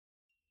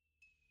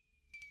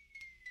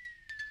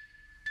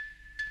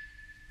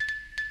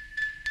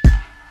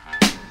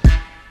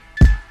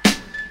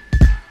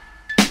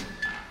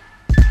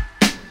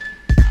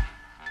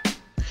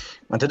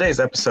On today's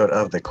episode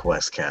of the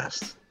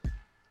Questcast,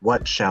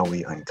 what shall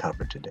we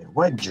uncover today?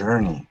 What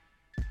journey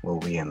will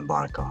we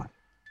embark on?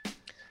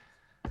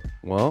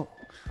 Well,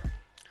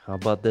 how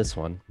about this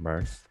one,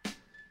 Mirth?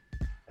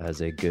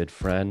 As a good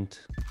friend,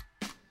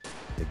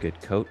 a good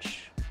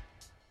coach,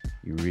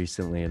 you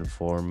recently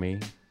informed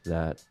me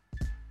that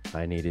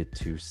I needed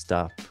to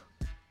stop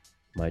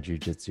my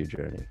jiu-jitsu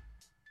journey.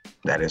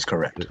 That is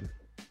correct.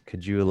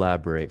 Could you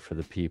elaborate for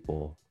the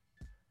people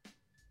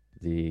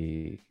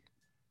the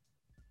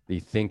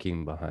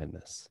thinking behind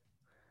this?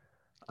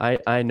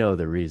 I know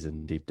the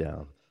reason deep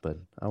down, but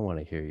I want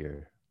to hear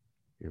your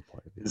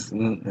point of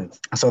view.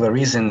 So the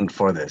reason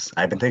for this,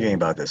 I've been thinking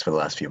about this for the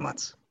last few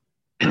months.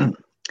 And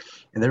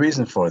the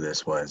reason for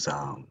this was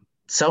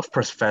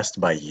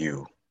self-professed by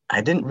you. I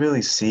didn't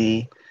really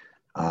see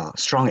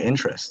strong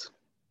interest.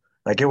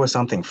 Like it was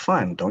something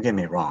fun, don't get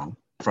me wrong,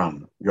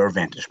 from your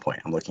vantage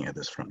point. I'm looking at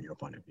this from your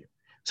point of view.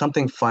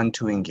 Something fun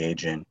to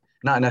engage in,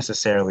 not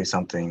necessarily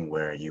something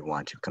where you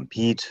want to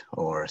compete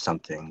or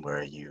something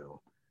where you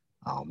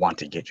want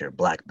to get your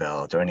black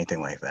belt or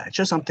anything like that. It's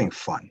just something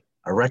fun,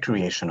 a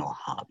recreational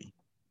hobby,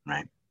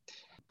 right?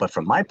 But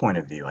from my point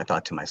of view, I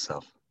thought to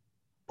myself,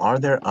 are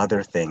there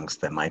other things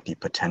that might be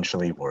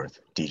potentially worth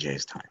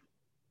DJ's time?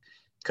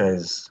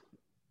 Because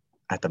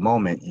at the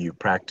moment you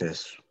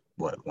practice,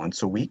 what,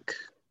 once a week,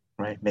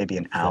 right? Maybe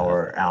an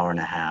hour, hour and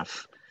a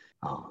half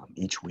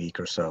each week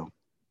or so.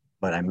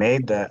 But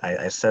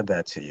I said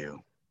that to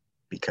you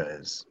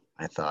because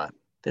I thought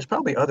there's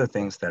probably other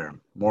things that are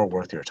more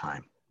worth your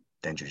time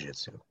than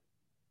jujitsu.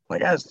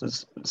 Like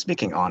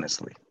speaking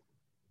honestly,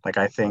 like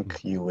I think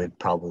you would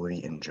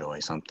probably enjoy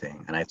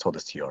something, and I told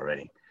this to you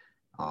already,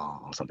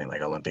 something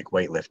like Olympic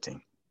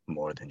weightlifting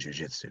more than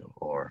jujitsu,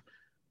 or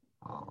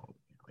uh,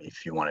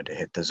 if you wanted to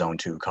hit the zone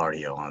 2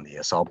 cardio on the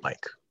assault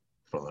bike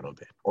for a little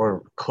bit,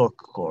 or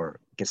cook or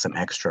get some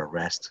extra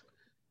rest,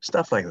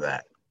 stuff like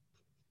that.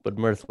 But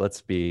Mirth,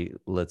 let's be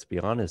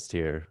honest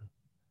here.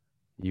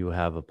 You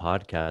have a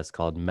podcast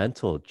called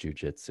Mental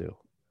Jiu-Jitsu.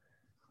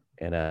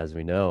 And as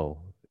we know,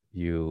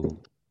 you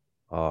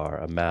are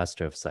a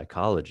master of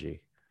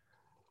psychology,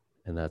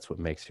 and that's what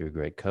makes you a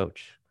great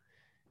coach.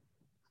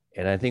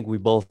 And I think we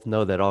both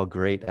know that all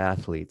great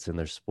athletes in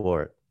their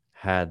sport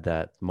had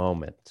that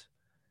moment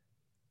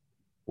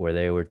where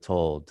they were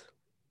told,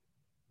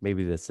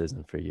 maybe this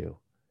isn't for you.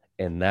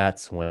 And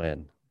that's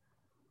when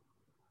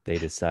they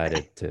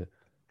decided to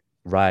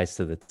rise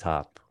to the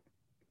top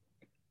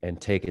and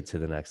take it to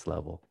the next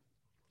level.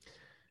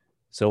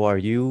 So are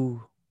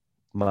you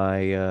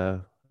my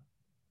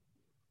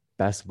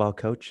basketball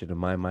coach and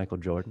am I Michael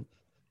Jordan?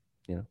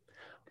 You know,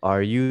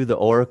 are you the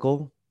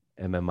Oracle?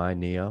 Am I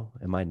Neo?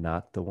 Am I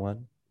not the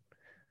one?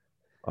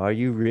 Are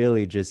you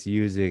really just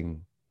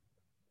using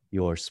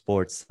your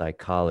sports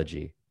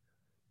psychology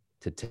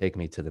to take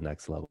me to the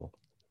next level?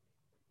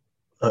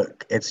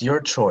 Look, it's your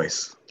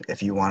choice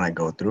if you want to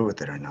go through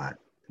with it or not.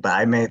 But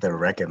I made the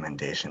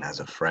recommendation as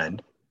a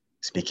friend,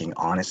 speaking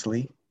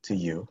honestly to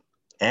you.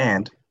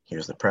 And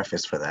here's the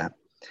preface for that.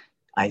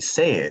 I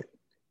say it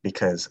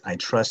because I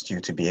trust you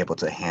to be able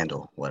to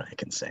handle what I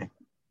can say.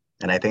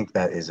 And I think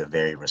that is a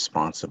very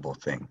responsible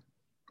thing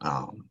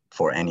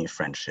for any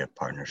friendship,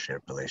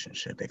 partnership,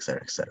 relationship, et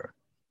cetera,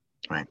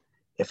 right?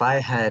 If I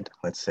had,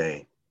 let's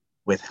say,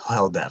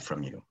 withheld that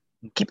from you,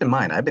 keep in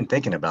mind, I've been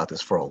thinking about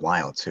this for a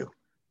while too.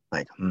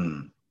 Like,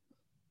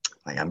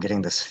 like I'm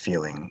getting this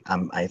feeling.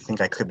 I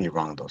think I could be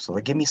wrong though. So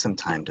like, give me some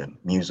time to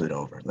muse it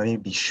over. Let me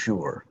be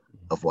sure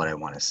of what I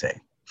want to say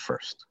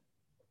first.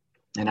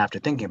 And after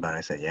thinking about it,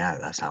 I said, yeah,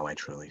 that's how I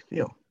truly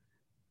feel.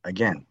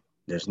 Again,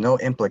 there's no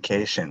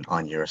implication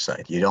on your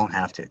side. You don't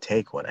have to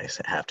take what I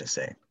have to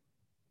say.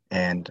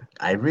 And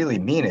I really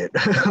mean it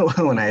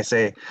when I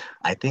say,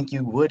 I think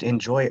you would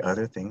enjoy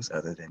other things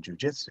other than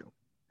jujitsu.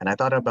 And I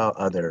thought about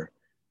other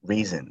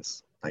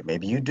reasons. Like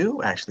maybe you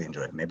do actually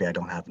enjoy it. Maybe I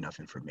don't have enough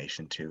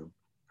information to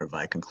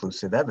provide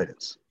conclusive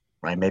evidence,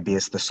 right? Maybe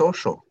it's the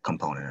social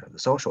component or the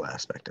social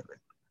aspect of it.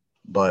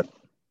 But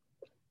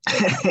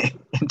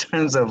in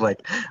terms of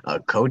like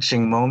a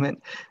coaching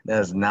moment,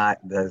 that's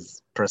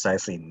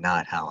precisely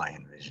not how I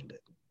envisioned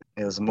it.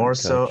 It was All more right,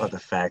 so of coach. the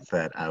fact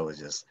that I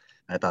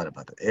thought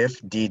about that.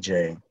 If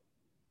the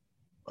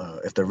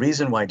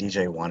reason why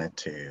DJ wanted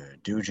to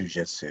do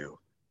jujitsu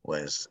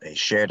was a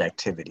shared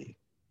activity,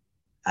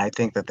 I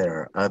think that there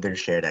are other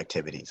shared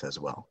activities as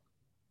well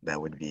that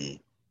would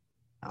be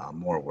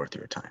more worth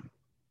your time.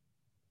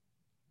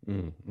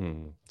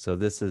 So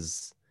this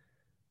is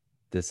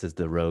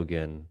the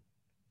Rogan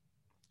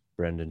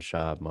Brendan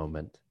Schaub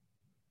moment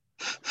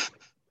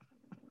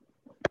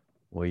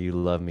where you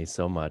love me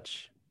so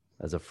much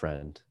as a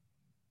friend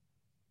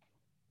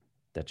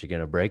that you're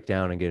going to break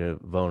down and get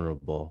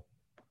vulnerable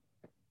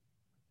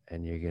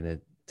and you're going to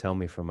tell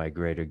me for my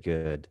greater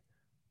good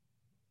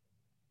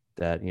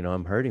that,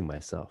 I'm hurting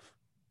myself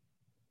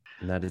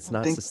and that I it's don't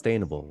not think,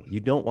 sustainable. You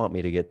don't want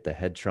me to get the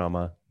head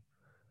trauma,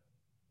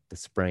 the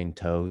sprained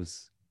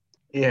toes.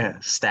 yeah,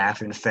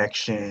 staph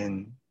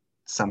infection,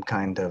 some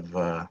kind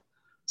of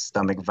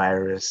stomach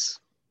virus.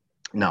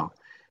 No,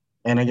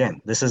 And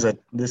again, this is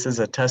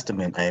a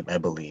testament, I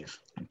believe,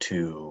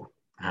 to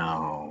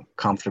how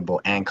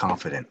comfortable and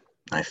confident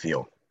I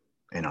feel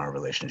in our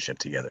relationship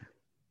together.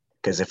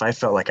 Because if I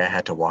felt like I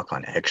had to walk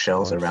on Of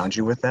eggshells course. around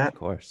you with Of that,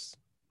 course.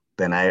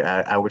 then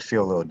I would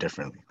feel a little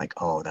differently. Like,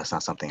 oh, that's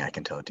not something I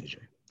can tell DJ.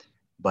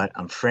 But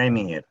I'm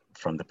framing it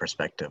from the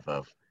perspective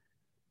of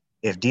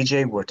if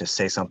DJ were to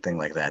say something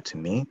like that to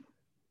me,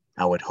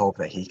 I would hope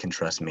that he can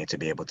trust me to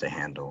be able to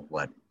handle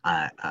what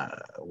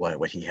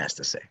he has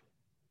to say,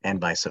 and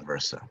vice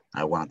versa.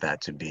 I want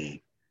that to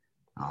be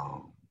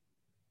um,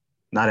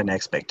 not an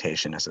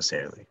expectation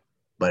necessarily,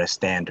 but a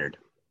standard,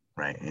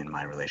 right, in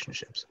my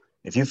relationships.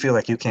 If you feel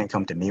like you can't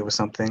come to me with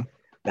something,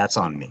 that's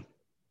on me,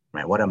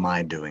 right? What am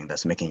I doing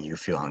that's making you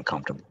feel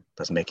uncomfortable?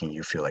 That's making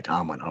you feel like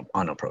I'm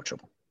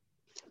unapproachable.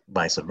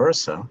 Vice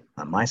versa,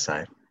 on my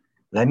side,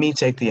 let me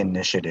take the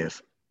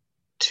initiative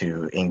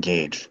to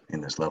engage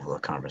in this level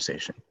of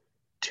conversation,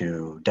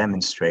 to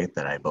demonstrate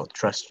that I both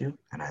trust you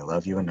and I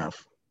love you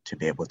enough to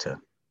be able to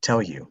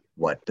tell you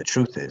what the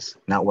truth is,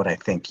 not what I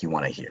think you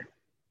want to hear.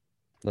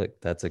 Look,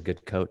 that's a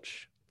good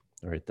coach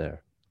right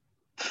there.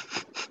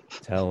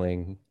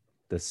 Telling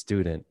the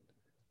student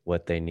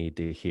what they need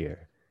to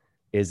hear.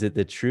 Is it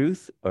the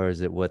truth or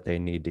is it what they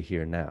need to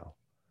hear now?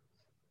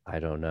 I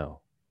don't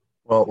know.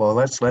 Well,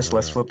 let's I let's don't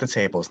let's know. flip the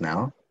tables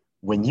now.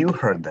 When you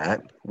heard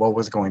that, what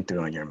was going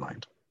through on your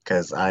mind?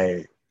 Because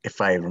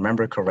if I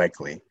remember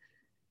correctly,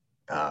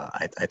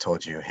 I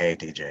told you, hey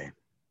DJ,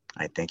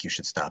 I think you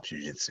should stop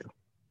jujitsu.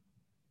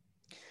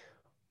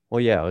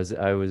 Well, yeah,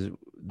 I was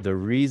the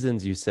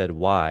reasons you said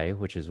why,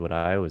 which is what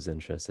I was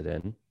interested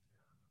in,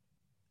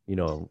 you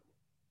know,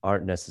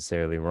 aren't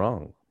necessarily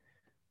wrong.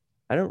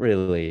 I don't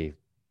really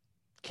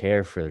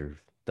care for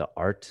the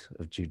art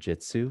of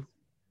jujitsu.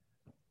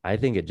 I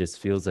think it just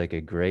feels like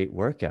a great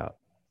workout.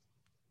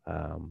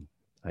 Um,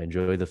 I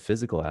enjoy the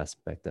physical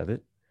aspect of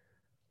it.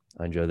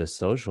 I enjoy the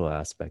social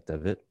aspect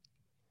of it.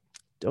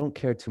 Don't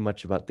care too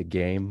much about the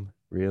game,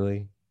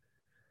 really.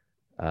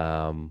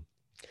 Um,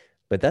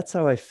 but that's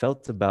how I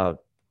felt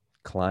about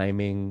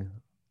climbing,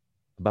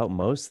 about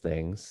most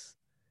things.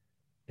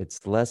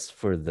 It's less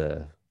for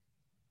the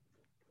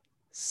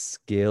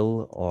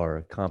skill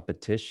or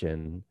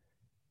competition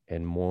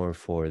and more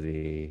for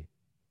the,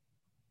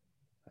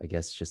 I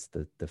guess, just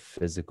the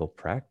physical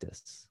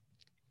practice.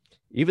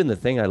 Even the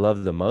thing I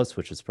loved the most,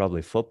 which was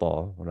probably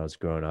football when I was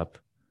growing up,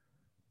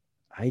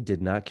 I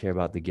did not care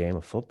about the game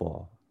of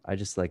football. I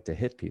just like to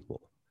hit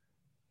people.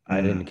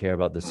 I didn't Mm, care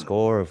about the mm,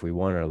 score, if we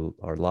won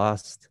or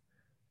lost.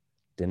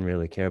 Didn't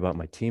really care about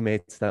my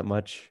teammates that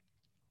much.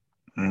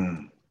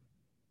 mm.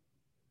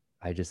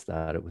 I just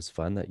thought it was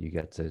fun that you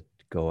get to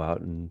go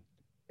out and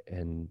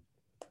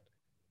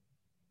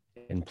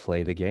and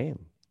play the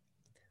game.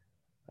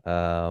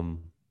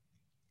 Um,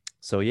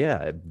 so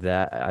yeah,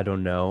 that I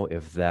don't know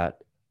if that.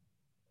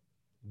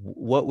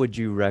 What would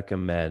you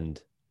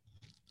recommend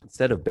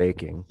instead of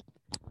baking,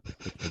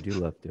 which I do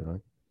love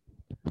doing?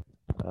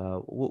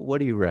 What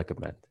do you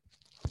recommend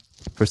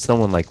for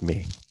someone like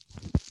me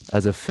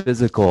as a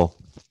physical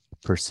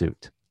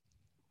pursuit?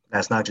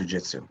 That's not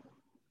jujitsu.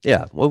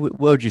 Yeah, what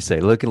would you say?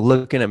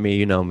 Looking at me,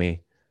 you know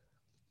me.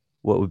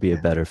 What would be a Yeah,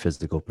 better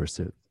physical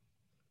pursuit?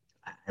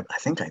 I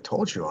think I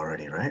told you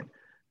already, right?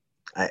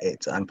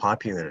 It's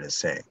unpopular to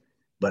say,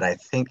 but I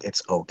think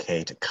it's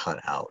okay to cut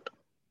out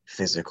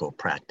physical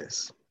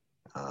practice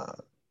uh,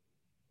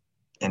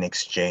 in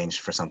exchange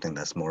for something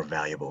that's more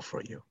valuable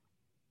for you,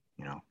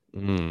 you know?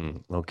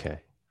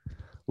 Okay,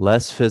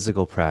 less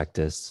physical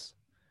practice,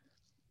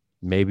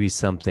 maybe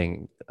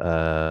something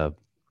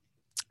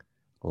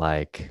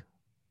like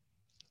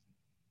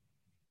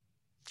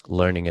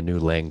learning a new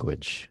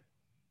language.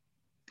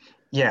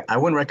 Yeah, I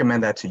wouldn't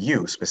recommend that to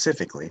you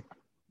specifically,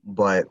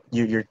 but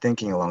you're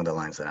thinking along the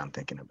lines that I'm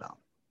thinking about,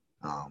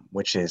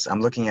 which is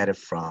I'm looking at it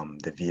from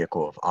the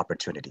vehicle of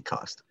opportunity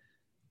cost.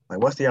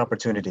 Like, what's the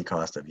opportunity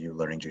cost of you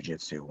learning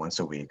jujitsu once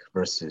a week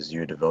versus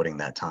you devoting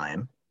that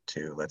time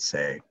to, let's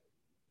say,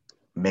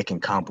 making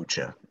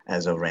kombucha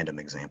as a random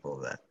example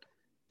of that?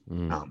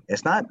 Mm.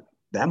 It's not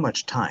that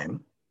much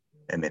time,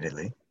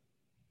 admittedly,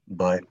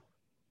 but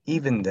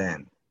even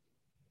then,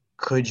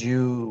 could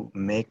you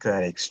make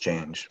that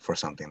exchange for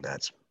something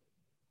that's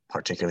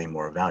particularly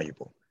more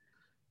valuable?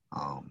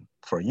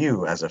 For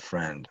you as a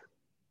friend,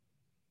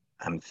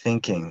 I'm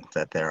thinking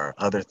that there are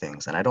other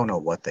things, and I don't know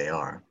what they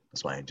are.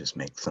 That's why I just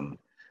make some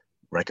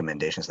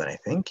recommendations that I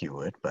think you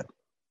would, but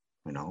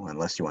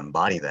unless you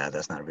embody that,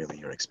 that's not really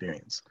your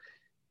experience.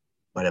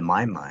 But in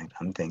my mind,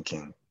 I'm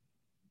thinking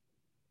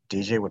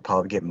DJ would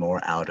probably get more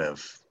out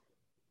of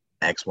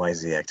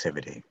XYZ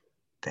activity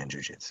than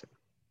jujitsu.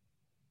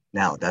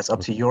 Now, that's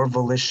up to your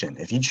volition.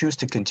 If you choose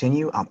to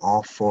continue, I'm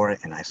all for it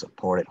and I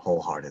support it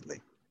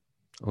wholeheartedly.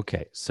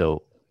 Okay,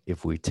 so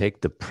if we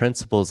take the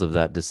principles of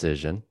that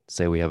decision,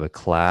 say we have a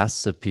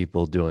class of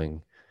people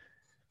doing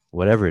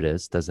whatever it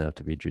is, doesn't have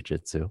to be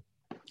jujitsu.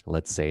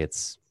 Let's say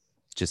it's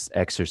just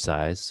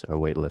exercise or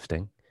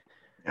weightlifting.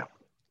 Yeah.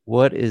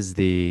 What is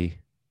the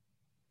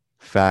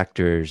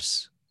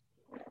factors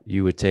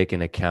you would take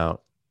in account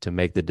to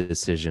make the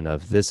decision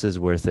of this is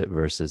worth it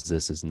versus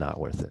this is not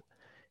worth it?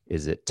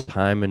 Is it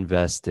time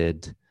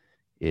invested?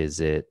 Is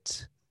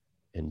it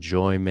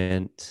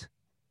enjoyment?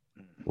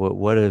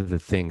 What are the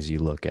things you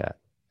look at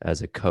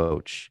as a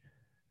coach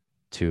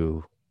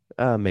to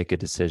make a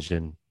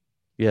decision,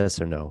 yes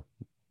or no?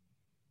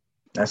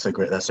 That's a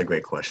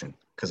great question,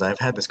 because I've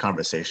had this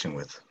conversation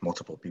with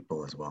multiple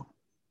people as well.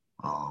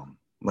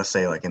 Let's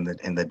say like in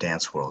the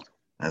dance world,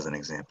 as an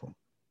example.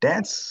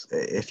 Dance,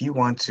 if you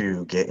want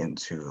to get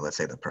into, let's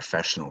say, the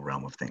professional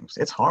realm of things,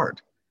 it's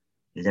hard.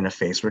 You're gonna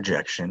face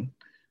rejection.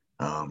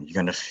 You're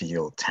gonna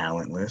feel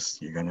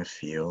talentless. You're gonna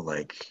feel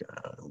like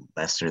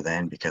lesser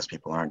than because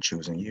people aren't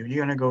choosing you.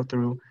 You're gonna go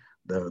through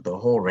the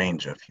whole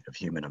range of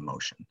human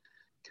emotion.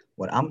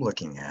 What I'm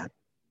looking at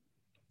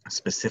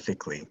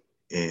specifically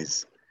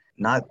is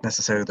not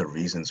necessarily the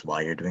reasons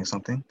why you're doing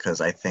something, because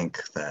I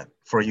think that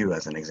for you,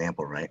 as an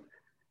example, right?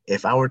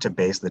 If I were to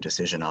base the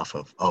decision off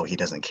of, oh, he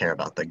doesn't care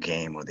about the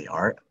game or the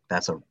art,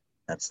 that's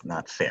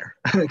not fair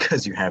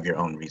because you have your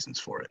own reasons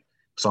for it.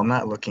 So I'm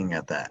not looking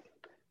at that.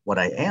 What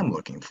I am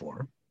looking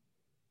for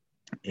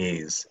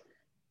is,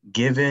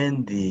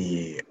 given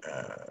the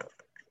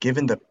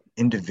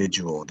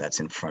individual that's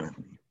in front of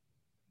me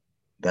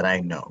that I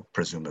know,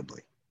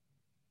 presumably,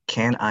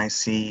 can I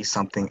see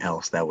something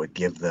else that would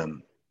give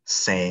them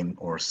same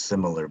or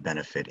similar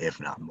benefit, if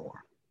not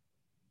more?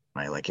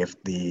 Right? Like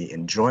if the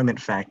enjoyment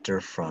factor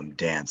from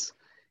dance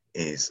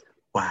is,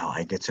 wow,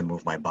 I get to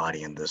move my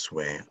body in this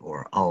way,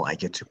 or oh, I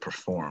get to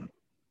perform.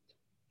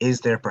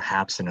 Is there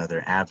perhaps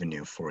another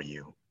avenue for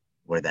you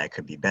where that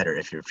could be better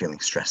if you're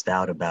feeling stressed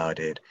out about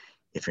it,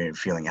 if you're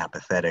feeling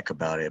apathetic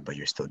about it, but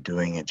you're still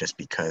doing it just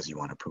because you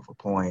want to prove a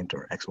point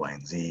or X, Y,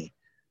 and Z,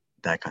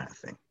 that kind of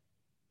thing.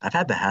 I've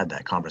had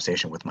that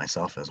conversation with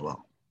myself as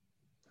well.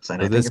 So,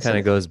 and So I think this it's kind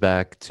of goes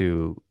back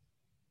to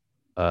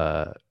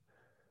uh,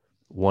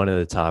 one of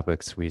the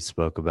topics we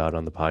spoke about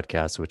on the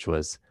podcast, which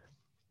was,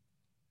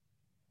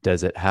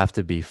 does it have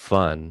to be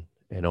fun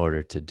in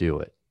order to do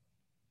it?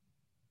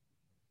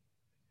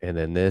 And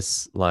then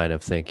this line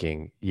of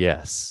thinking,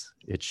 yes,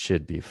 it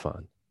should be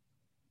fun.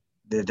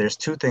 there's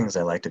two things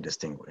I like to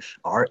distinguish: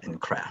 art and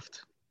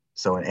craft.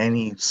 So in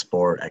any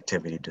sport,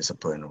 activity,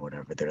 discipline, or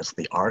whatever, there's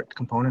the art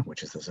component,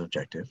 which is the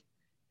subjective,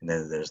 and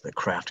then there's the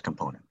craft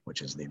component,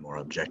 which is the more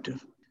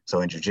objective.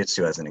 So in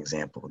jiu-jitsu, as an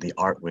example, the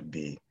art would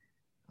be,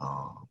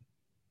 uh,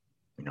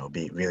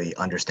 be really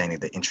understanding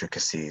the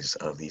intricacies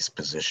of these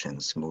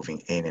positions, moving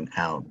in and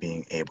out,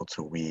 being able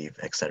to weave,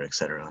 et cetera, et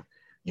cetera,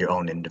 your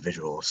own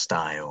individual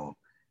style,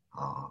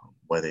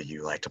 whether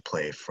you like to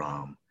play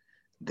from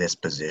this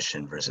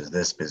position versus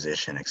this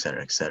position, et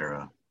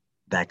cetera,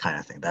 that kind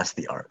of thing. That's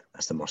the art.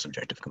 That's the more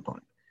subjective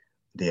component.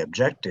 The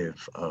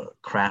objective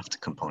craft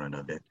component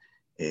of it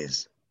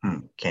is,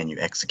 can you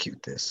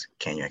execute this?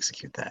 Can you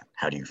execute that?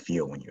 How do you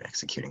feel when you're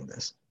executing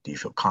this? Do you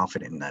feel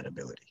confident in that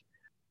ability?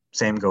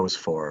 Same goes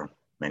for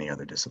many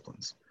other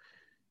disciplines.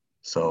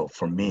 So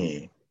for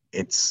me,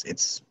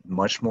 it's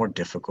much more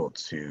difficult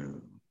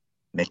to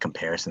make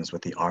comparisons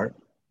with the art,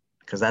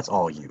 because that's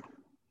all you.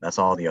 That's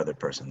all the other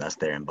person. That's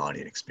their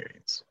embodied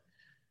experience.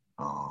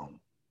 Um,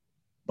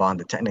 but on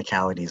the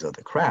technicalities of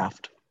the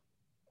craft,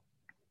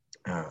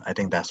 I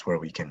think that's where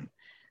we can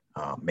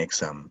make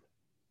some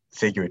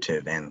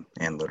figurative and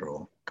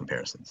literal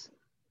comparisons.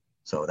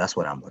 So that's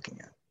what I'm looking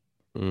at.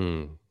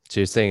 So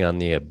you're saying on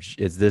the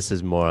this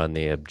is more on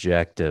the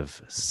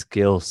objective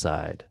skill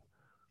side.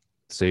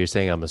 So you're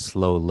saying I'm a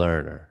slow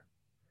learner.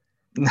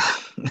 No,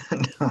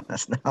 no,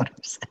 that's not what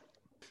I'm saying.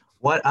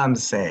 What I'm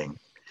saying,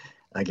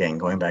 again,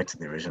 going back to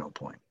the original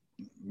point,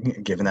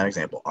 given that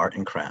example, art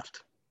and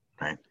craft,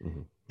 right?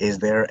 Mm-hmm. Is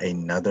there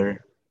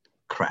another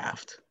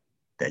craft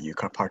that you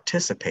can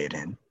participate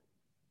in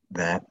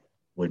that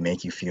would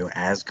make you feel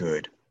as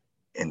good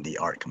in the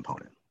art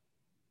component?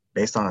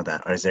 Based on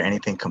that, or is there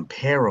anything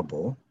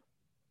comparable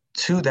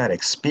to that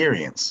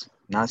experience?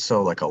 Not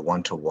so like a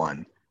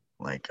one-to-one,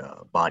 like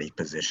a body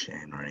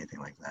position or anything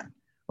like that.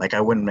 Like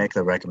I wouldn't make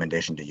the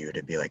recommendation to you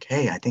to be like,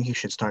 hey, I think you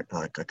should start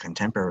like a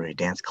contemporary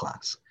dance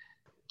class.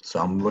 So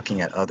I'm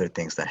looking at other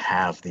things that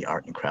have the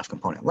art and craft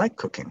component, like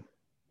cooking.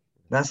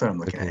 That's what I'm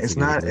looking at. Cooking is a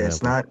good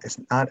example. It's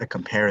not a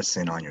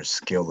comparison on your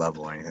skill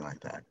level or anything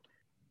like that.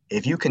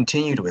 If you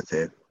continued with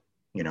it,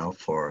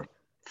 for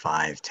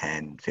 5,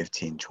 10,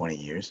 15, 20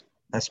 years,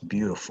 that's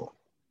beautiful.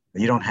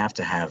 You don't have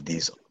to have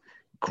these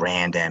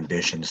grand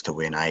ambitions to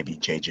win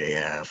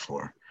IBJJF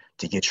or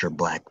to get your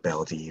black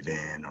belt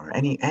even, or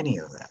any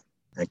of that.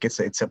 Like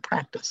it's a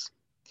practice.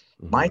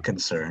 My Mm-hmm.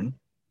 concern,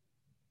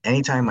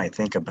 anytime I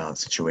think about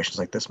situations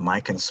like this,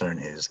 my concern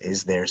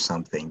is there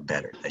something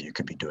better that you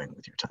could be doing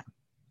with your time?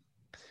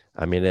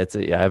 I mean, I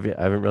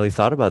haven't really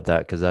thought about that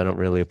because I don't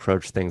really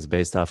approach things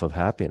based off of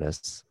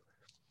happiness.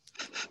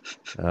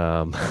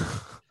 Um,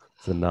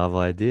 it's a novel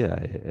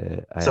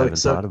idea. I So haven't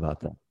so thought about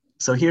that.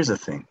 so here's the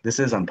thing. This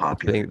is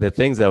unpopular. The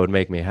things that would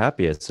make me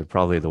happiest are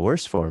probably the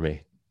worst for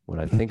me when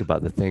I think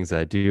about the things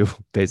I do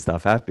based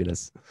off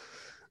happiness.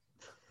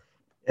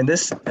 And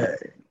this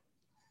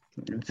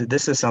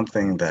is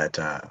something that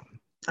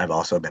I've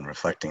also been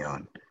reflecting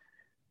on.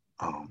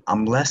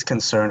 I'm less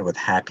concerned with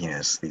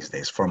happiness these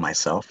days for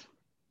myself.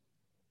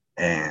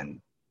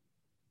 And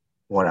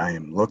what I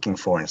am looking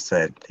for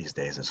instead these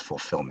days is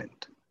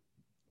fulfillment.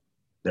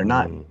 They're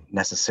not Mm,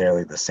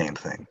 necessarily the same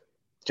thing.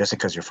 Just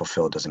because you're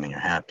fulfilled doesn't mean you're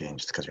happy, and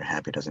just because you're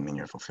happy doesn't mean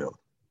you're fulfilled,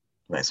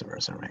 vice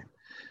versa, right?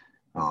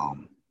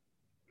 Um,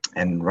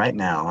 and right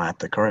now, at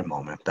the current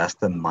moment, that's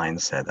the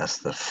mindset, that's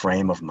the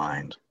frame of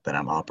mind that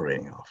I'm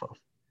operating off of.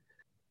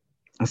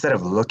 Instead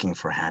of looking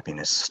for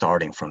happiness,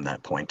 starting from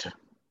that point,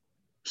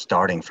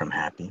 starting from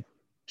happy.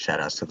 Shout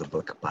outs to the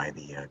book by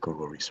the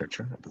Google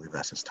researcher. I believe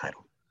that's his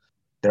title.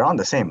 They're on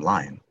the same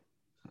line,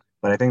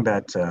 but I think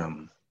that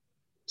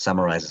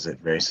summarizes it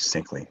very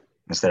succinctly.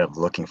 Instead of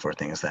looking for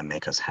things that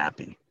make us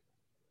happy,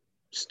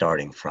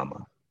 starting from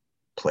a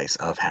place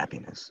of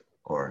happiness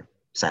or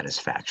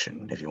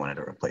satisfaction, if you wanted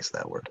to replace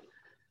that word,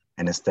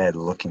 and instead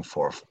looking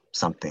for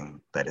something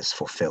that is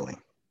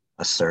fulfilling,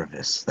 a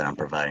service that I'm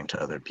providing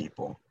to other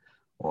people,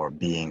 or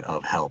being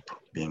of help,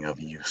 being of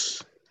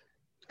use,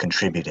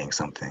 contributing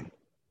something,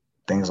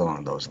 things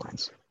along those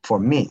lines. For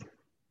me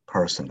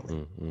personally,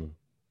 mm, mm.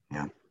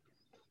 yeah,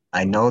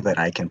 I know that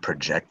I can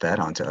project that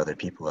onto other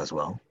people as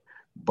well,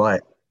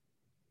 but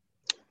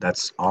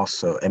that's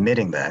also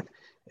admitting that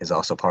is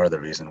also part of the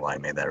reason why I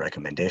made that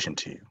recommendation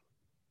to you.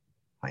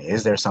 Like,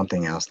 is there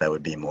something else that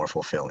would be more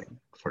fulfilling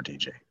for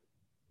DJ?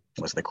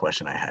 Was the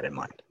question I had in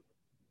mind.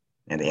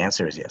 And the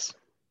answer is yes,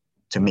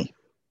 to me.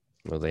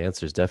 Well, the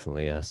answer is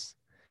definitely yes.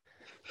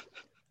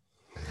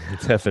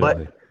 But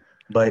Definitely.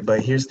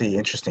 but here's the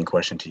interesting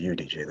question to you,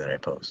 DJ, that I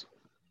pose.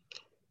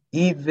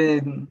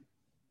 Even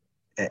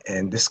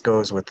and this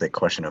goes with the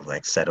question of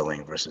like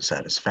settling versus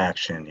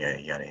satisfaction,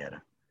 yada yada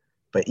yada.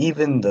 But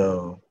even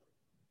though,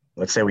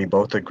 let's say we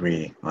both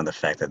agree on the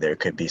fact that there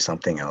could be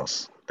something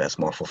else that's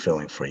more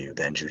fulfilling for you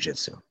than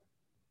jujitsu,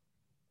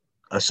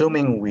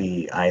 assuming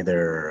we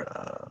either,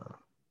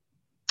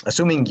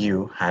 assuming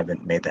you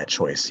haven't made that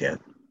choice yet,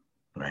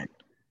 right?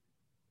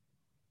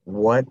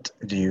 What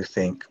do you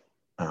think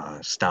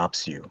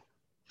stops you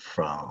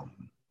from,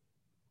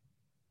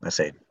 let's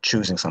say,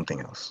 choosing something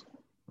else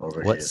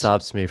over What jujitsu?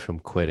 stops me from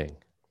quitting?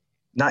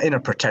 Not in a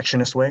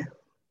protectionist way,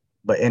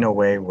 but in a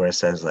way where it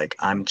says like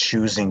I'm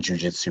choosing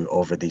jujitsu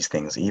over these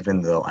things,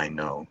 even though I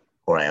know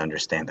or I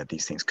understand that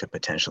these things could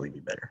potentially be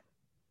better.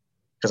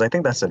 Because I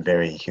think that's a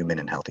very human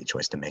and healthy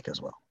choice to make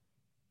as well.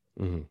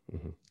 Hmm,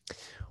 hmm.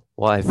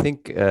 Well, I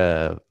think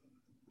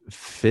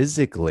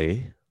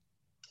physically,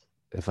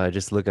 if I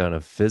just look on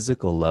a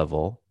physical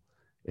level,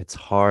 it's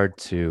hard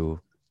to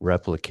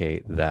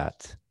replicate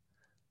that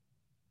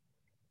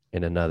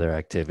in another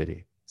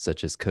activity,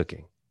 such as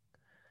cooking.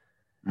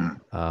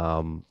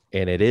 Mm,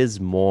 And it is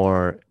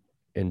more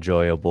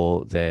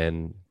enjoyable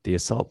than the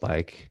assault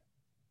bike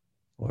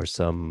or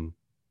some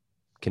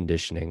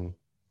conditioning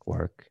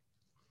work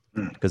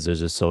mm. because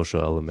there's a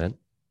social element.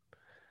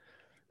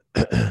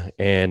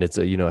 And it's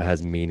a, it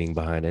has meaning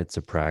behind it. It's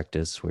a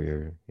practice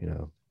where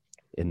you're,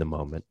 in the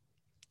moment.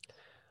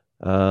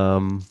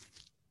 Um,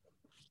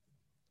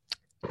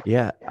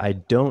 yeah, I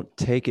don't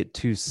take it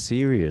too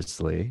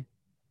seriously.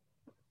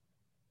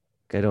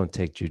 I don't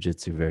take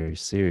jujitsu very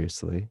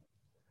seriously.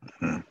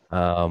 Mm.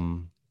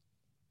 Um,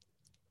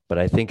 but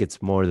I think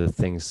it's more the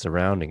things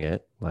surrounding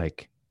it.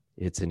 Like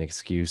it's an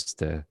excuse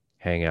to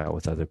hang out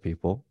with other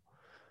people.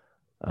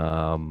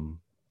 Um,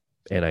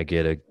 and I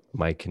get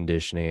my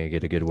conditioning, I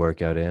get a good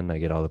workout in, I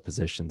get all the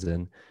positions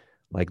in.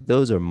 Like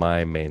those are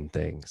my main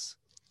things.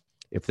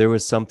 If there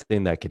was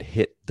something that could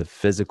hit the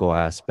physical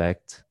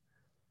aspect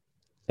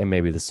and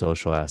maybe the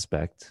social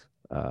aspect,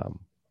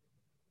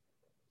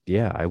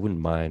 yeah, I wouldn't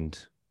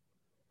mind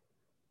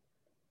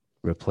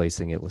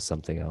replacing it with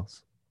something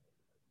else.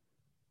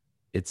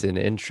 It's an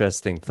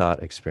interesting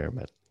thought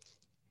experiment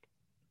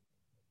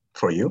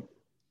For you?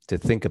 to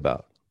think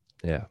about.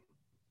 Yeah.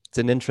 It's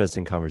an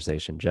interesting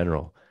conversation,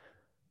 general,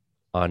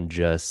 on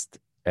just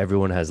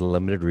everyone has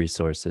limited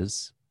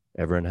resources,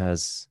 everyone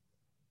has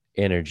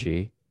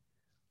energy.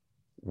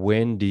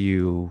 When do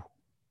you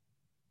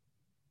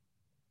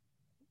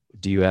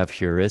have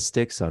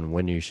heuristics on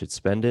when you should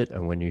spend it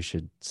and when you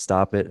should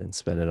stop it and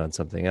spend it on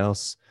something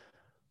else?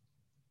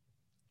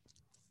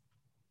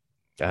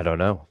 I don't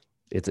know.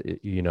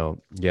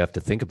 You have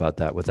to think about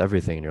that with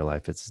everything in your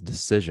life. It's a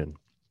decision.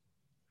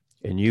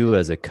 And you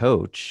as a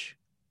coach,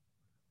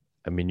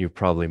 I mean, you're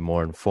probably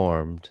more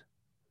informed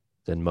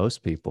than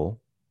most people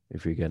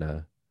if you're going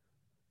to,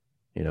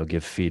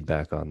 give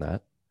feedback on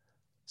that.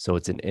 So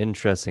it's an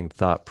interesting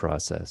thought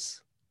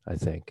process, I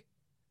think.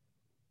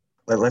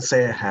 Let's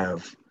say I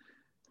have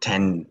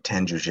 10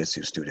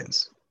 jujitsu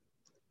students,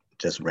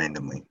 just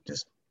randomly,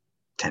 just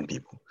 10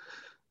 people.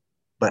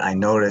 But I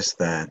noticed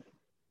that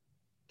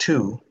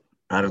two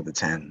out of the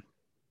 10,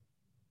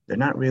 they're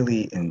not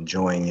really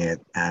enjoying it.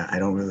 I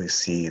don't really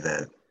see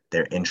that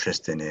their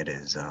interest in it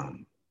is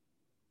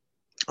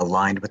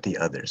aligned with the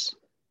others,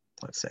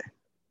 let's say.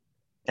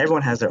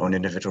 Everyone has their own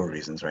individual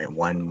reasons, right?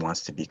 One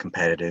wants to be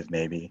competitive,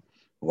 maybe.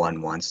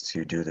 One wants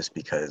to do this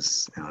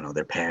because, I don't know,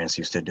 their parents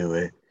used to do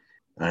it.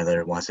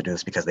 Another wants to do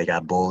this because they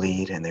got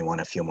bullied and they want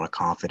to feel more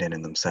confident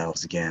in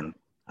themselves again.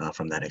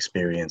 from that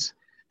experience,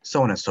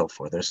 so on and so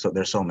forth.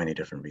 There's so many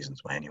different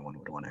reasons why anyone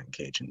would want to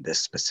engage in this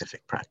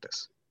specific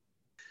practice.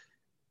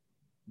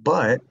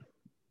 But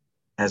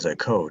as a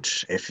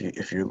coach, if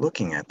you're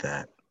looking at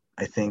that,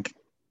 I think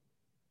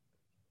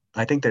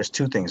I think there's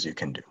two things you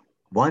can do.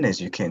 One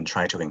is you can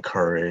try to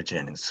encourage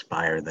and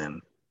inspire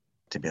them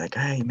to be like,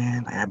 hey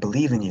man, I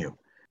believe in you.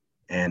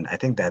 And I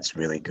think that's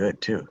really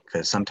good too,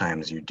 because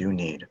sometimes you do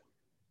need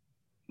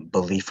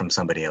belief from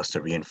somebody else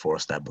to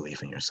reinforce that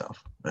belief in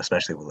yourself,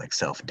 especially with like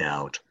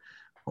self-doubt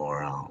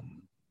or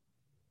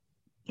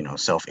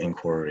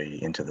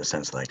self-inquiry into the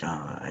sense like,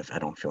 I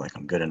don't feel like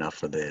I'm good enough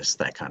for this,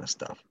 that kind of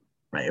stuff,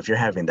 right? If you're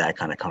having that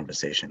kind of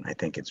conversation, I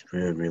think it's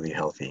really, really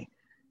healthy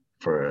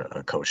for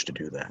a coach to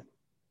do that.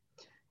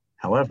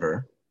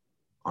 However,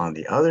 on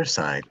the other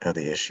side of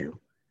the issue,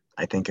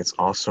 I think it's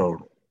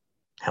also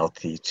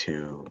healthy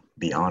to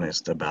be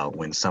honest about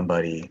when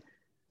somebody,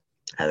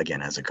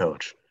 again, as a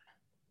coach,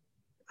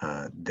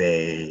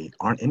 they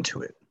aren't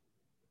into it,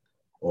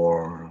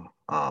 or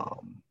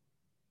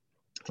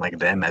like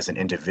them as an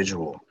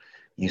individual,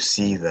 you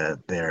see that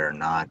they're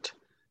not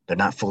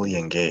fully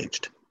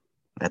engaged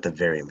at the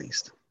very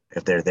least.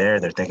 If they're there,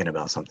 they're thinking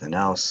about something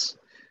else.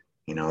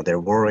 They're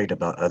worried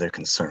about other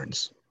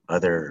concerns,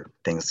 other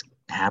things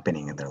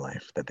happening in their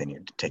life that they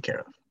need to take care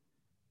of.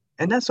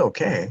 And that's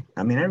okay.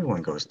 I mean,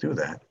 everyone goes through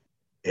that.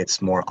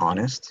 It's more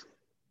honest,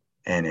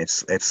 and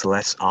it's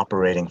less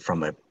operating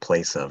from a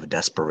place of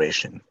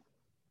desperation.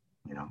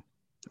 You know,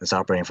 it's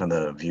operating from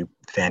the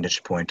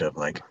vantage point of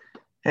like,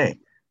 hey,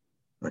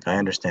 like I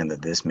understand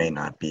that this may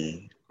not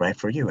be right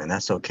for you, and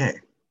that's okay.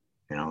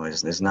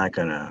 It's not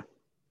gonna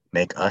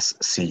make us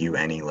see you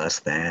any less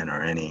than,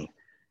 or any,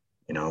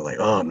 like,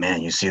 oh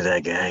man, you see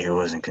that guy who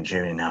wasn't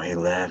contributing, now he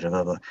left, blah,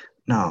 blah, blah.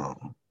 No,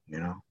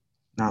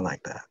 not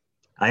like that.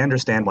 I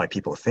understand why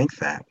people think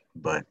that,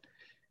 but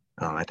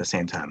at the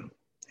same time,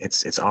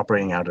 it's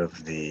operating out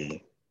of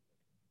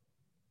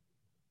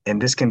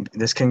and this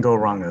can go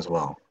wrong as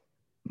well,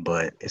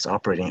 but it's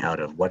operating out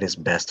of what is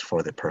best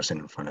for the person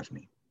in front of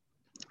me.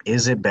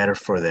 Is it better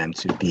for them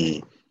to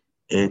be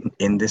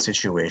in this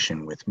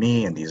situation with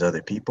me and these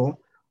other people,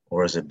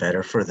 or is it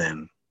better for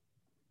them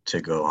to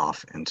go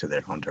off into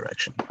their own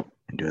direction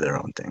and do their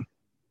own thing?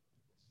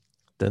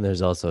 Then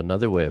there's also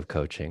another way of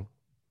coaching,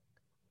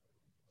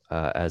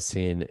 as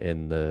seen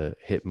in the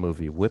hit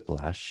movie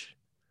Whiplash,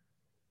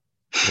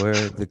 where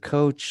the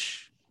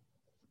coach,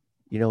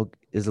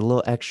 is a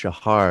little extra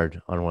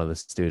hard on one of the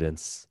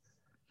students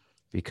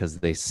because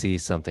they see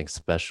something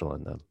special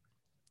in them.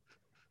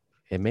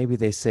 And maybe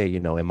they say,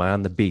 am I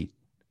on the beat?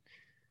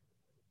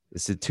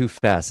 Is it too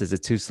fast? Is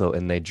it too slow?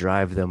 And they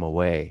drive them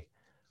away.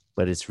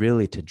 But it's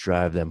really to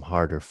drive them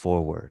harder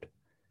forward.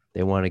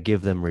 They want to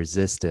give them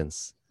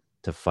resistance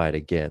to fight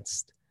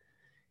against.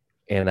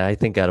 And I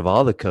think out of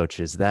all the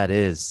coaches, that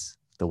is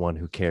the one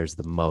who cares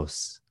the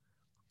most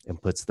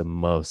and puts the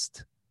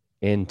most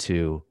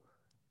into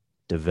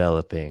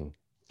developing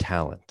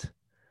talent.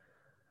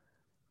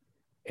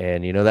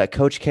 And, that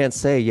coach can't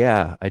say,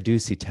 yeah, I do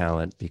see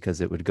talent,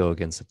 because it would go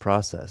against the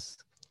process.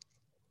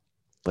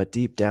 But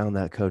deep down,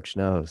 that coach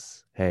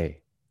knows,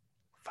 hey,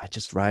 if I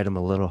just ride him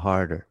a little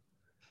harder,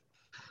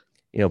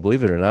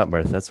 believe it or not,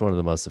 Mirth, that's one of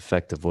the most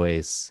effective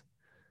ways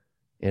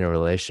in a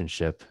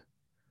relationship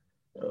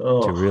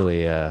to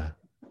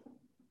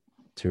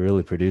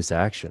really produce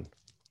action.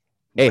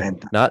 Hey,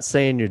 And not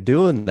saying you're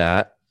doing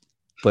that,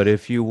 but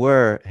if you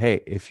were,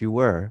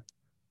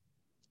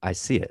 I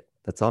see it.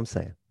 That's all I'm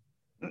saying.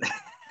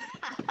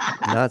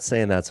 Not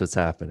saying that's what's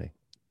happening.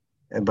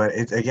 but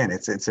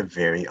it's a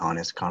very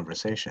honest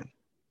conversation.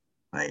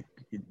 Like,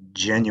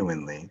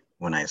 genuinely,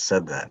 when I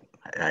said that,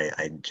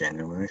 I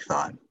genuinely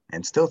thought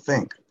and still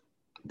think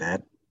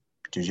that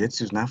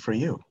jujitsu is not for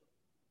you.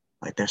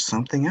 Like, there's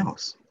something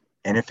else.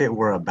 And if it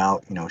were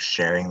about,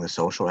 sharing the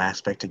social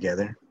aspect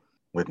together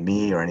with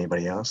me or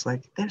anybody else,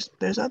 like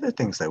there's other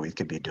things that we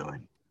could be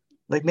doing.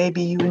 Like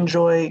maybe you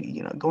enjoy,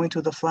 going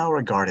to the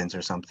flower gardens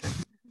or something,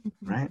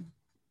 right?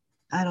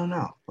 I don't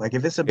know. Like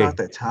if it's about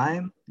Hey, the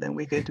time, then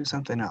we could do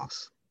something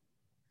else.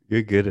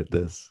 you're good at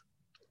this.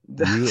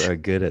 You are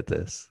good at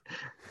this.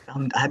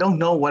 I don't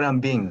know what I'm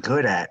being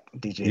good at,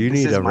 DJ. You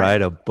need to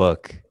write a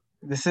book.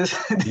 This is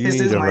You this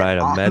need is to my write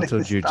a mental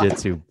honest thought.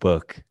 jujitsu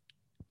book.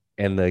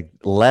 And the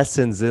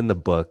lessons in the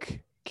book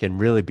can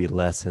really be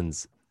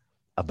lessons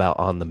about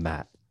on the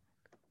mat.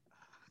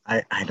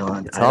 I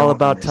don't It's I all don't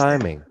about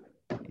understand.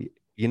 timing.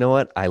 You know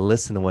what? I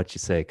listen to what you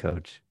say,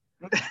 coach.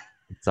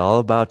 It's all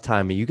about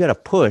timing. You got to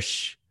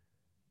push,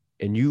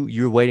 and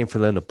you're waiting for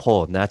them to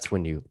pull, and that's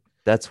when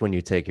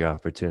you take your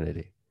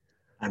opportunity.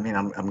 I mean,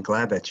 I'm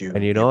glad that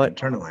And you know you've what?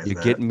 internalized You're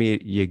that.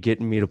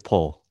 getting me to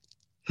pull.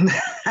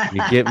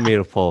 You're getting me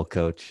to pull,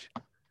 coach.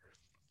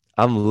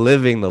 I'm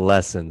living the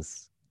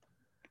lessons.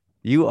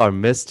 You are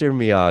Mr.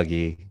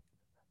 Miyagi,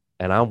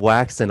 and I'm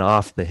waxing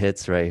off the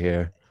hits right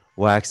here,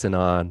 waxing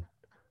on.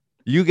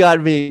 You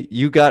got me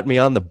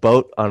on the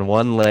boat on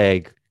one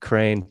leg,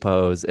 crane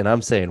pose, and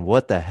I'm saying,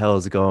 what the hell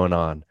is going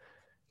on?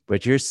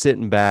 But you're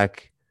sitting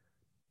back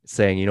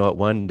saying, you know what,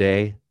 one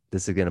day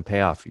This is going to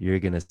pay off. You're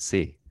going to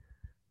see.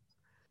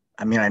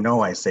 I mean, I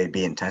know I say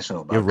be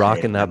intentional You're about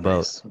rocking creating that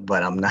boat. memories,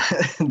 but I'm not.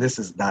 This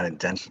is not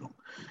intentional.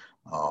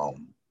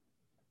 Um,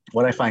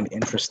 what I find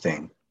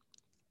interesting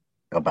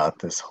about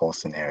this whole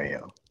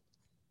scenario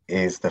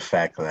is the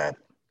fact that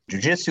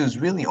jujitsu is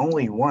really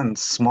only one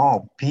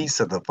small piece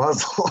of the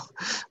puzzle.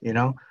 You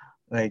know,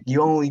 like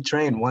you only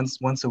train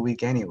once a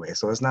week anyway,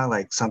 so it's not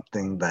like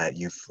something that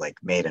you've like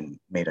made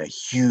a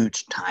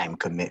huge time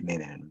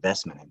commitment and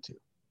investment into.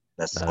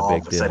 That's Not a all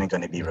of big a sudden deal.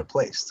 going to be Yeah.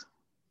 replaced.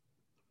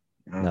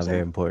 You know what I'm Not very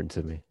saying? important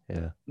to me.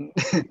 Yeah.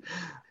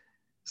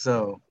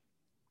 So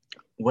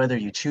whether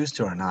you choose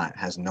to or not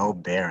has no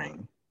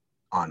bearing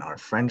on our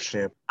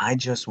friendship. I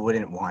just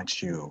wouldn't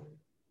want you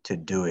to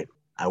do it.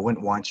 I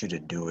wouldn't want you to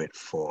do it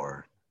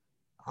for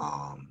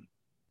um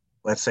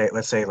let's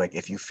say like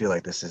if you feel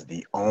like this is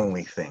the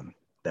only thing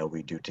that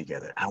we do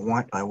together. I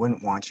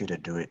wouldn't want you to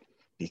do it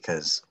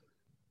because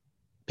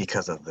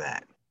of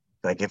that.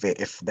 Like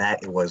if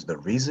that was the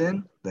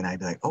reason, then I'd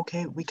be like,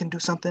 okay, we can do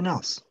something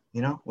else.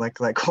 You know, like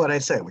what I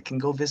said, we can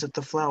go visit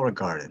the flower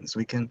gardens.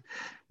 We can,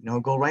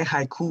 go write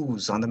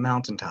haikus on the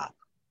mountaintop.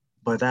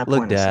 But that Look,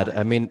 point Dad, aside,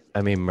 I mean,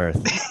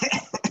 Mirth,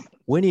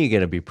 when are you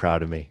going to be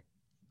proud of me?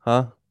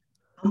 Huh?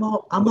 When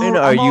are I'm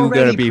you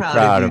going to already be proud of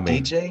proud you, of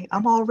me? DJ.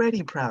 I'm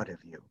already proud of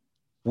you. You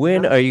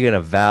When know, are you going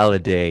to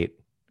validate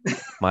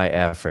my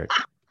effort?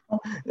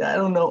 I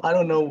don't know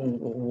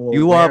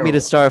You want me where.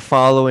 to start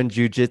following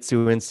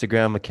jujitsu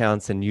Instagram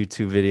accounts and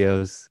YouTube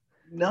videos?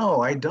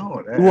 No, I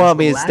don't. You That's want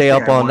the me to last stay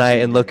thing up I all want night you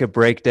to and do. look at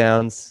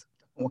breakdowns?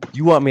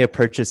 You want me to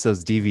purchase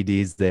those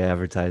DVDs they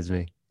advertise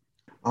me?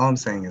 All I'm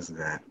saying is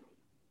that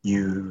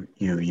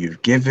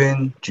you've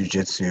given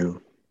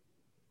jujitsu,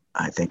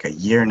 I think, a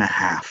year and a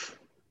half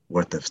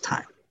worth of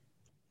time.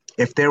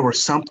 If there were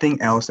something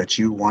else that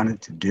you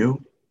wanted to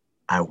do,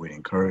 I would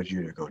encourage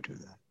you to go do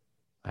that.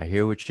 I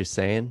hear what you're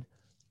saying,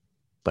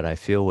 but I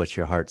feel what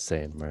your heart's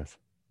saying, Mirth.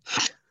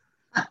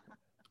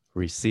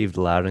 Received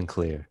loud and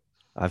clear.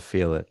 I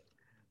feel it.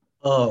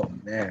 Oh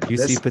man, You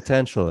see this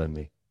potential in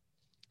me.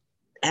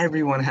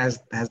 everyone has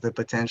the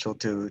potential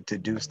to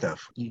do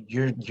stuff.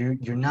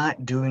 You're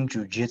not doing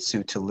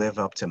jujitsu to live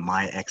up to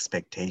my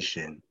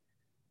expectation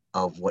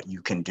of what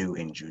you can do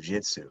in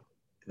jujitsu.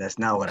 That's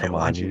not what I Come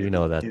on, want you you to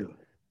know that do.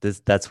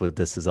 that's what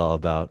this is all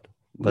about.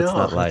 Let's No,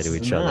 not lie to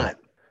it's each other. not.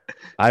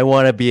 I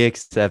want to be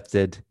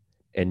accepted,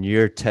 and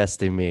you're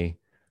testing me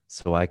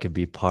so I could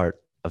be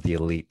part of the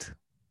elite.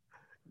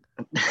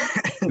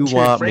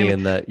 You're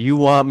framing. You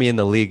want me in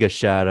the League of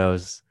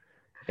Shadows,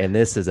 and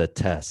this is a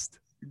test.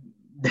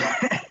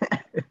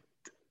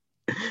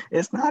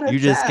 It's not a You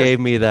just test. gave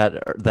me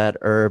that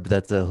herb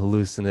that's a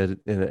hallucinate,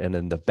 and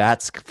then the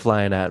bats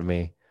flying at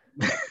me,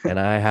 and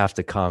I have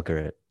to conquer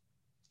it,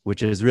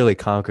 which is really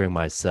conquering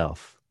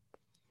myself.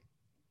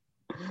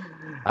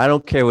 I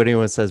don't care what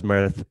anyone says,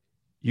 Mirth.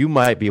 You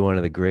might be one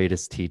of the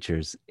greatest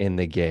teachers in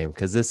the game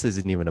because this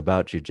isn't even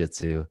about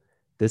jujitsu.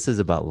 This is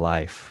about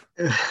life.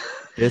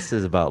 This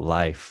is about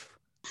life.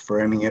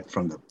 Framing it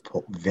from the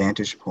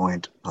vantage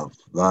point of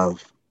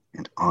love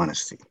and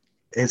honesty.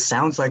 It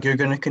sounds like you're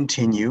going to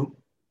continue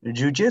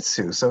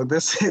jujitsu. So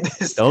this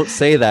Don't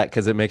say that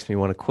because it makes me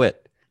want to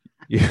quit.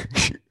 You,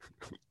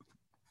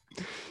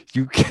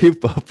 you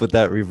keep up with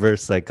that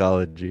reverse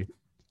psychology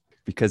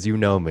because you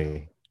know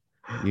me.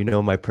 You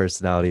know my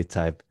personality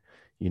type.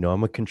 You know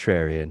I'm a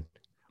contrarian.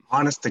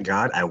 honest to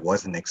God, I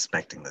wasn't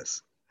expecting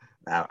this.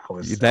 I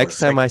was Next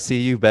time expecting. I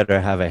see you,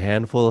 better have a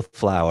handful of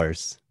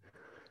flowers.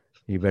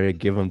 You better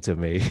give them to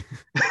me.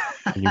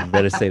 And you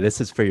better say, this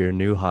is for your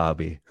new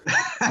hobby.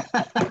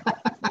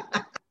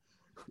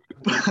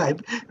 I,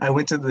 I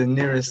went to the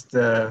nearest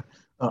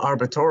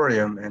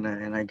arboretum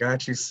and I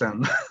got you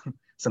some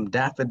some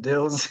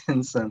daffodils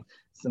and some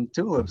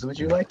tulips. Would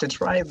you like to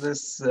try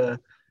this a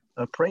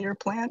prayer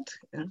plant?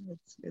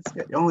 It's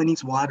good. It only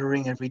needs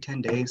watering every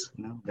 10 days.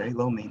 Very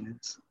low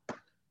maintenance.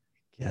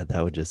 Yeah,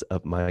 that would just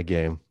up my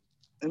game.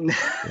 You know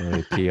how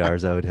many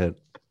PRs I would hit.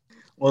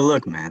 Well,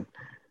 look, man.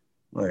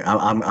 Look,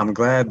 I'm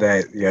glad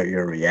that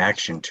your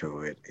reaction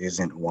to it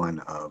isn't one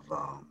of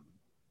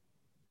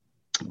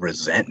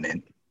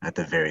resentment at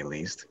the very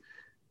least.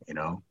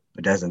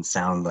 It doesn't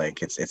sound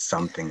like it's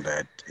something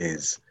that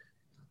is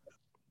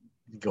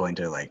going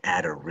to like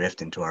add a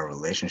rift into our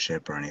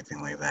relationship or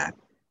anything like that,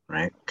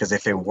 right? Because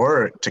if it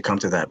were to come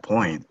to that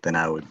point, then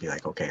I would be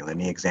like, okay, let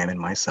me examine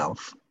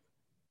myself.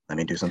 Let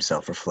me do some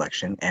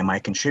self-reflection. Am I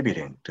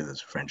contributing to this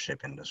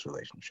friendship and this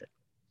relationship?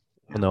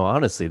 Well, no,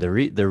 honestly, the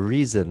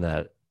reason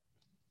that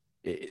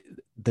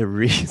the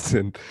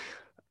reason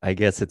I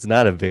guess it's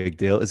not a big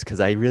deal is because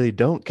I really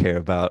don't care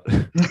about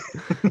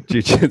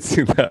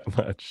jujitsu that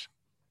much.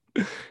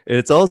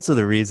 It's also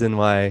the reason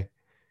why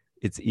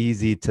it's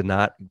easy to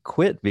not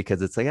quit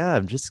because it's like,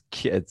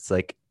 it's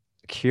like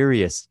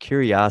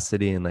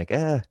curiosity and like,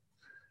 this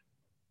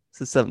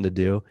is something to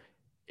do.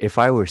 If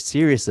I were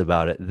serious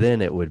about it,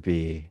 then it would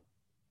be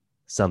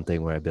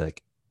something where I'd be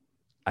like,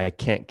 I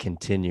can't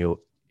continue.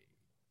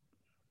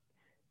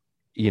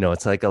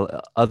 It's like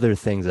other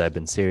things that I've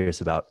been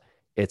serious about.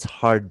 It's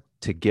hard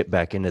to get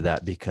back into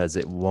that because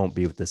it won't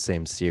be with the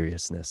same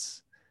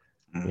seriousness,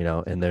 you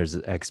know, and there's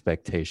an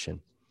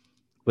expectation.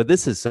 But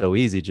this is so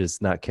easy,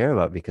 just not care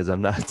about because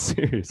I'm not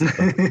serious about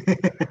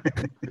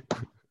it.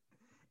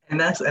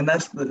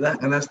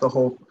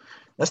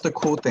 That's the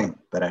cool thing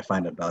that I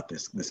find about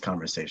this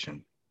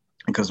conversation,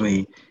 because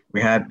we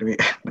had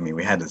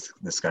we had this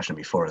discussion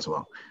before as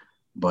well,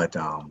 but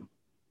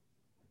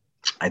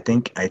I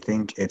think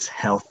it's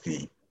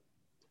healthy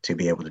to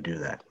be able to do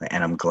that,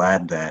 and I'm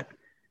glad that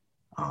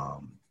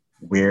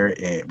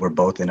we're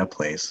both in a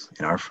place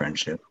in our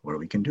friendship where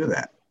we can do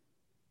that,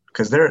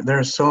 because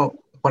there's so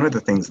one of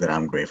the things that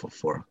I'm grateful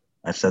for.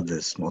 I've said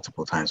this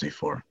multiple times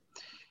before,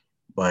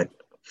 but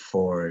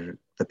for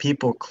the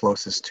people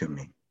closest to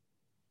me,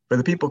 for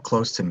the people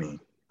close to me,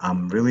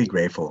 I'm really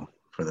grateful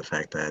for the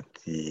fact that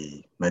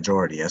the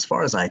majority, as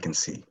far as I can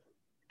see,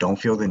 don't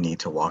feel the need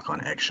to walk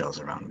on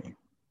eggshells around me.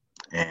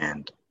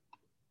 And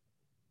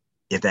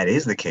if that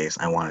is the case,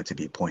 I want it to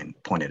be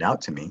pointed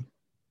out to me,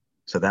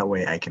 so that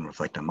way I can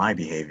reflect on my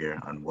behavior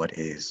on what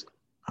is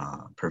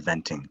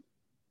preventing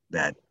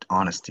that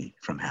honesty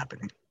from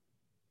happening.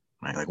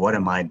 Right? Like, what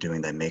am I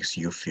doing that makes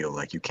you feel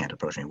like you can't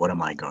approach me? What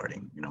am I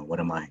guarding? You know, what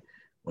am I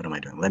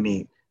doing? Let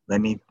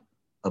me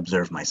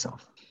observe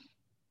myself.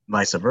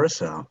 Vice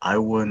versa, I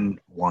wouldn't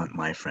want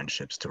my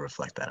friendships to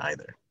reflect that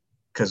either.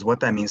 Because what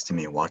that means to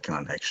me, walking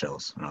on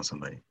eggshells around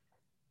somebody,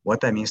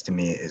 what that means to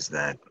me is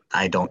that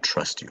I don't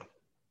trust you.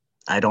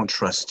 I don't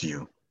trust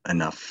you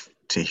enough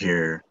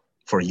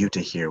for you to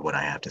hear what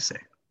I have to say.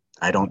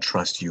 I don't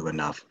trust you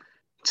enough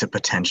to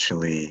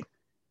potentially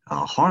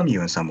harm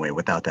you in some way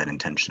without that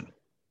intention.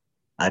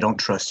 I don't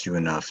trust you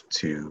enough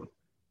to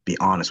be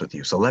honest with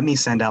you. So let me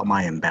send out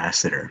my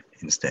ambassador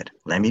instead.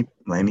 Let me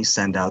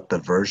send out the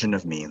version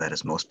of me that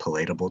is most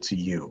palatable to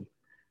you,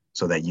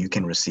 so that you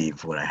can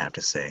receive what I have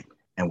to say.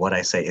 And what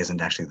I say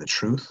isn't actually the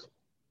truth,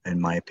 in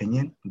my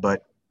opinion,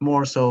 but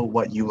more so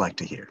what you like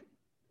to hear,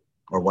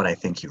 or what I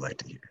think you like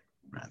to hear,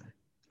 rather.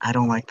 I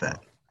don't like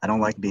that. I don't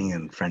like being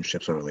in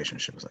friendships or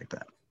relationships like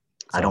that.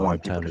 It's I a don't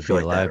want hard people time to to feel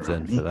be like that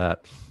alive then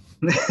around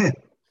for me. that.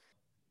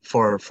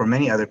 For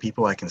many other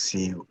people, I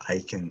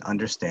can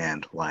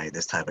understand why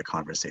this type of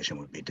conversation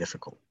would be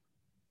difficult.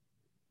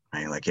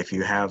 Right? Like, if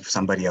you have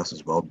somebody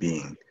else's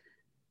well-being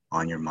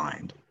on your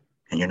mind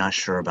and you're not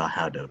sure about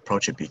how to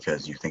approach it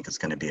because you think it's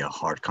going to be a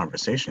hard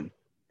conversation,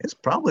 it's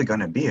probably going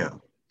to be a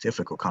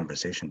difficult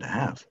conversation to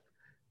have.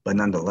 But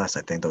nonetheless,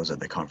 I think those are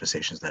the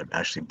conversations that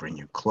actually bring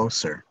you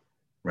closer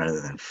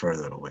rather than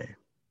further away.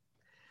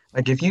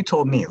 Like, if you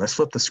told me, let's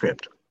flip the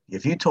script.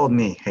 If you told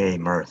me, hey,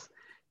 Mirth,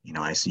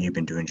 I see you've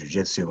been doing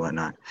jujitsu and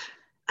whatnot,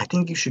 I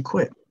think you should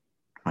quit,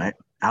 right?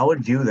 I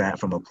would view that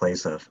from a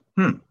place of,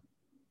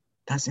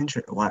 that's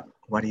interesting.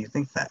 Why do you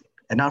think that?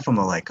 And not from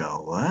a like,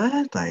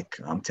 what? Like,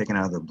 I'm taken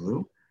out of the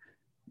blue.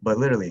 But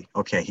literally,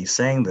 okay, he's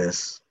saying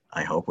this,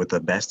 I hope, with the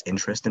best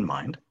interest in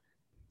mind.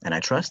 And I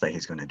trust that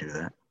he's going to do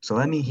that. So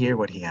let me hear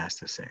what he has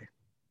to say.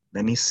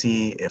 Let me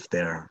see if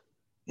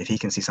he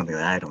can see something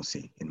that I don't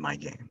see in my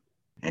game.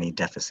 Any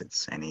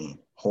deficits, any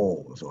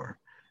holes, or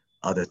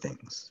other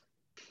things.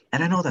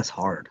 And I know that's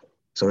hard.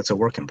 So it's a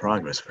work in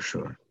progress for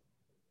sure.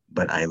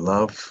 But I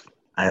love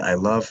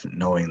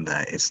knowing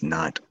that it's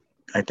not,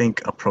 I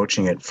think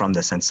approaching it from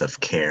the sense of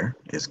care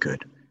is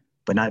good,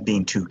 but not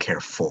being too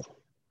careful.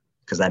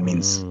 Because that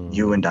means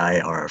you and I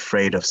are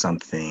afraid of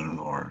something,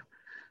 or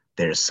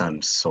there's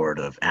some sort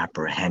of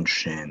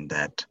apprehension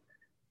that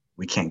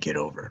we can't get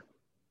over.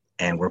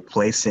 And we're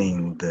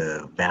placing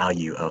the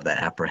value of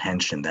that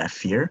apprehension, that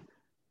fear,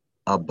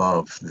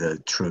 above the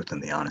truth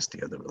and the honesty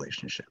of the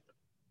relationship,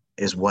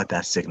 is what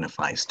that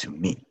signifies to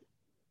me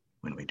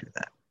when we do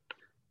that.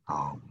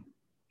 Um,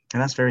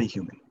 and that's very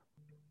human.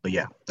 But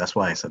yeah, that's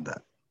why I said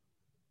that.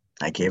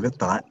 I gave it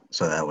thought,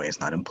 so that way it's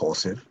not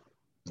impulsive.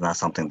 It's not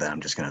something that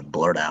I'm just going to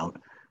blurt out,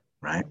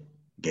 right?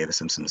 Gave it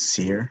some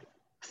sincere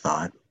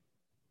thought,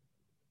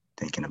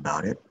 thinking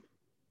about it.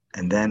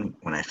 And then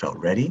when I felt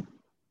ready,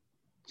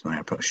 that's when I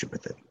approached it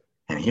with it.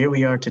 And here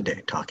we are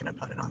today talking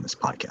about it on this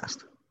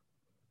podcast.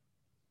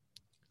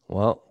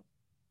 Well,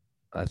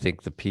 I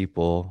think the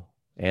people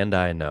and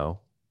I know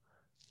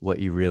what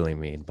you really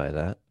mean by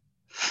that.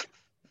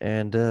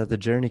 And the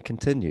journey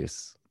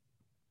continues.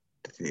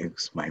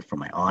 It's for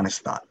my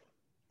honest thought.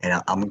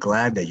 And I'm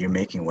glad that you're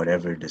making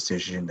whatever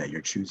decision that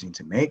you're choosing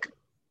to make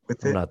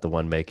with it. I'm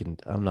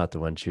not the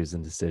one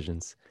choosing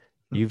decisions.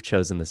 You've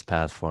chosen this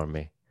path for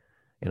me,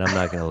 and I'm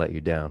not going to let you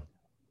down.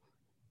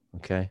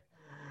 Okay?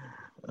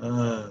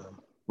 Uh,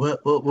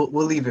 we'll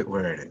leave it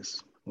where it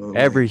is. We'll leave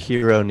Every it.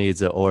 hero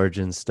needs an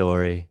origin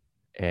story,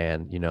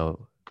 and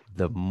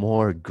the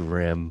more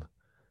grim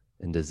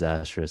and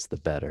disastrous, the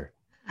better.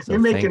 So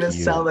thank you.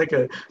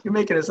 You're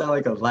making it sound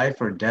like a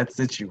life or death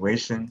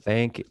situation.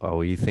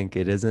 Oh, you think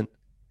it isn't?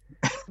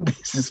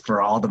 This is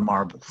for all the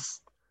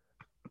marbles.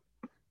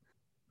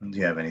 Do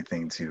you have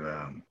anything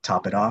to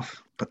top it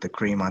off? Put the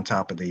cream on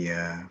top of the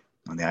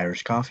on the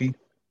Irish coffee.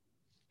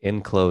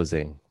 In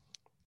closing,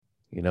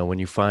 when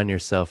you find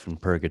yourself in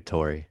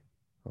purgatory,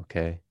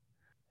 okay,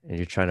 and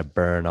you're trying to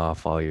burn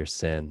off all your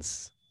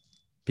sins,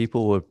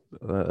 people will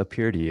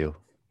appear to you,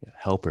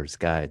 helpers,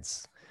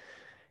 guides,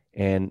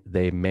 and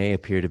they may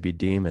appear to be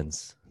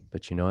demons,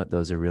 but you know what?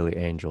 Those are really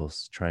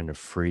angels trying to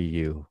free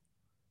you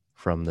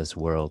from this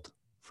world,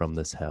 from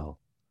this hell.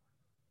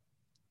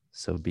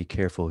 So be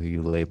careful who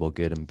you label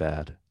good and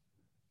bad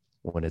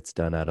when it's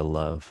done out of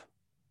love.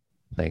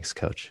 Thanks,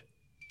 Coach.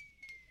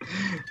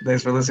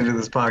 Thanks for listening to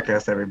this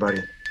podcast,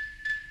 everybody.